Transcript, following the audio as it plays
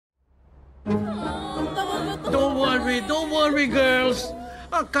Don't worry, girls.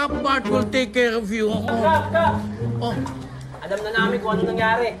 Kap Bart will take care of you. Kap! Oh. Alam na namin kung ano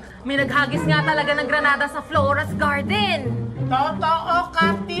nangyari. May naghagis nga talaga ng granada sa Flora's garden. Totoo,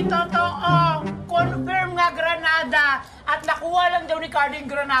 Kapti, totoo. Confirm nga granada. At nakuha lang daw ni Cardo yung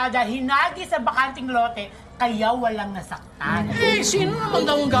granada, hinagi sa bakanting lote, kaya walang nasaktan. Sino naman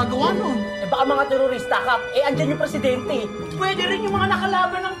daw ang gagawa nun? Baka mga terorista, Kap. Andyan yung presidente. Pwede rin yung mga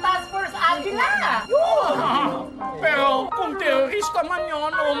nakalaban ng Task Force Agila. Pero kung terorista man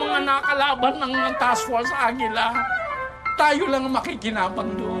yun o mga nakalaban ng Task Force Agila, tayo lang ang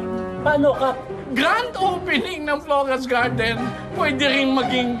makikinabang doon. Paano, Kap? Grand opening ng Flora's Garden, pwede rin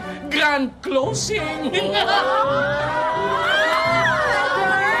maging grand closing.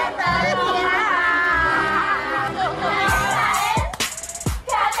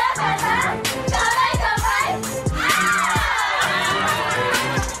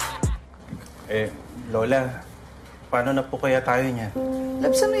 Lola, paano na po kaya tayo niyan?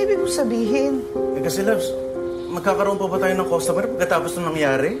 Labs, ano ibig mong sabihin? Kasi Labs, magkakaroon pa ba tayo ng customer pagkatapos ng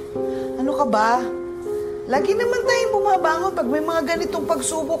nangyari? Ano ka ba? Lagi naman tayong bumabangon pag may mga ganitong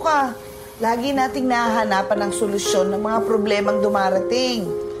pagsubok ka. Lagi nating nahahanapan ng solusyon ng mga problemang dumarating.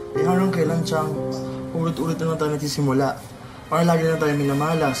 Hanggang kailan, Chang? Ulit-ulit na lang tayo nagsisimula. Para lagi na tayo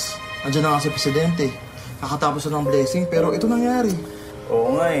minamalas. Andiyan na nga si Presidente. Nakatapos na ng blessing, pero ito nangyari.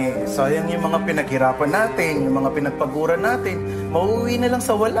 Oo nga sayang yung mga pinaghirapan natin, yung mga pinagpaguran natin. Mauuwi na lang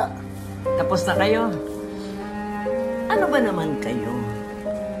sa wala. Tapos na kayo? Ano ba naman kayo?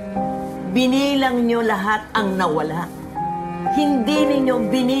 Binilang nyo lahat ang nawala. Hindi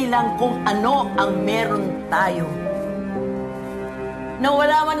ninyo binilang kung ano ang meron tayo.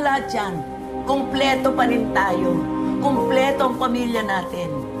 Nawala man lahat yan. Kumpleto pa rin tayo. Kumpleto ang pamilya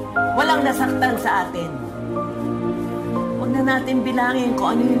natin. Walang nasaktan sa atin. Huwag na natin bilangin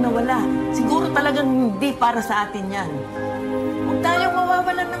kung ano yung nawala. Siguro talagang hindi para sa atin yan. Huwag tayong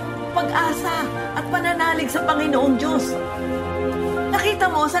mawawalan ng pag-asa at pananalig sa Panginoong Diyos.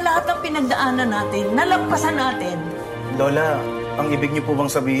 Nakita mo, sa lahat ng pinagdaanan natin, nalampasan natin. Lola, ang ibig niyo po bang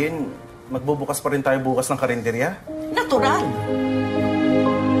sabihin, magbubukas pa rin tayo bukas ng karinderya? Natural.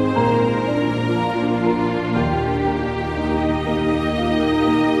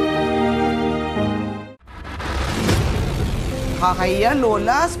 Kakaya,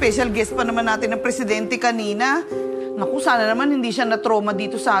 Lola. Special guest pa naman natin ng presidente kanina. Naku, sana naman hindi siya na-trauma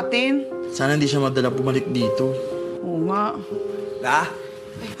dito sa atin. Sana hindi siya madala bumalik dito. Oo nga.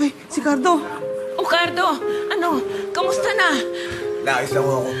 Ay, si Gardo. O, Cardo, ano? Kamusta na? Naayos lang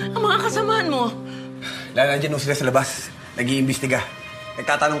ako. Ang mga kasamaan mo? Nandiyan sila sa labas. Nag-iimbestiga.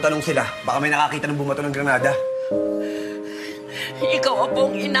 Nagtatanong-tanong sila. Baka may nakakita ng bumato ng granada. Ikaw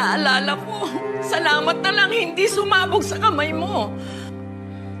pong inaalala ko. Salamat na lang hindi sumabog sa kamay mo.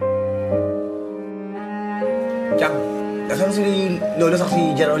 Chang, nasaan si Lolo sa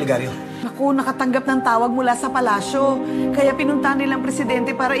si General Oligario? Naku, nakatanggap ng tawag mula sa palasyo. Kaya pinuntahan nilang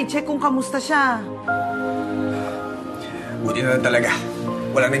presidente para i-check kung kamusta siya. Buti na lang talaga.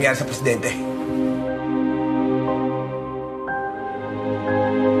 Walang nangyari sa presidente.